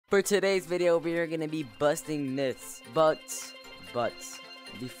For today's video, we are gonna be busting myths, but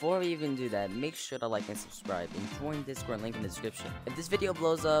before we even do that, make sure to like and subscribe and join Discord, link in the description. If this video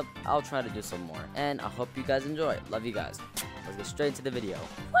blows up, I'll try to do some more, and I hope you guys enjoy. Love you guys. Let's get straight into the video.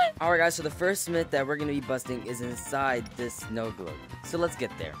 Alright guys, so the first myth that we're gonna be busting is inside this snow globe. So let's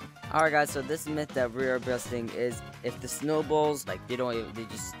get there. Alright guys, so this myth that we are busting is if the snowballs, like they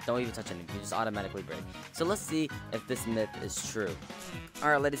just don't even touch anything, they just automatically break. So let's see if this myth is true.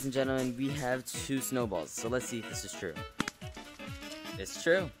 Alright ladies and gentlemen, we have 2 snowballs, so let's see if this is true. It's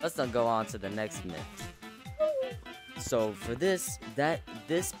true. Let's now go on to the next myth. So for this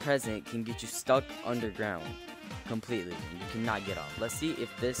present can get you stuck underground completely, and you cannot get off. Let's see if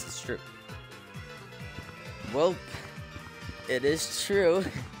this is true. Well, it is true,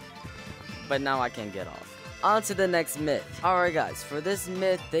 but now I can't get off. On to the next myth. Alright guys, for this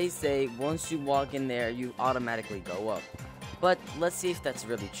myth, they say once you walk in there, you automatically go up. But let's see if that's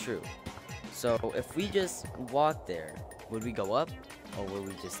really true. So if we just walk there, would we go up, or will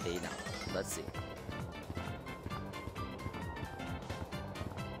we just stay down? Let's see.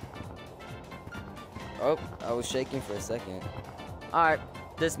 Oh, I was shaking for a second. Alright,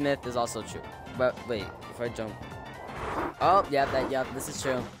 this myth is also true. But wait, if I jump... Oh, yep, this is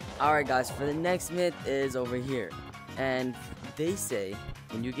true. Alright guys, for the next myth is over here. And they say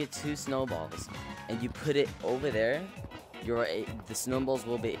when you get 2 snowballs and you put it over there, the snowballs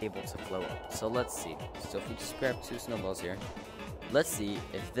will be able to flow up. So let's see. So if we just grab 2 snowballs here, let's see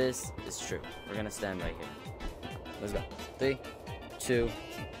if this is true. We're gonna stand right here. Let's go. 3, 2,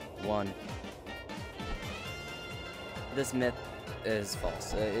 1. This myth is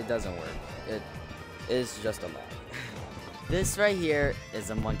false. It doesn't work. It is just a lie. This right here is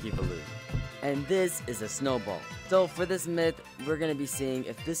a monkey balloon, and this is a snowball. So for this myth, we're gonna be seeing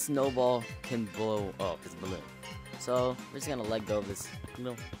if this snowball can blow up this balloon. So we're just gonna let go of this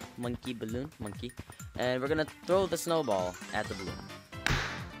little monkey balloon, and we're gonna throw the snowball at the balloon.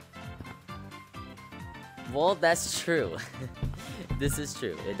 Well, that's true. This is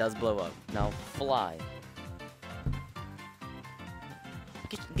true. It does blow up. Now fly.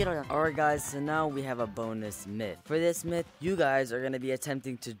 Get on. Alright guys, so now we have a bonus myth. For this myth, you guys are going to be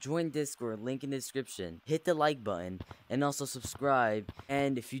attempting to join Discord, link in the description, hit the like button, and also subscribe.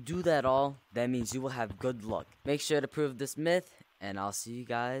 And if you do that all, that means you will have good luck. Make sure to prove this myth, and I'll see you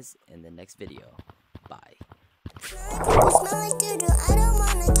guys in the next video. Bye.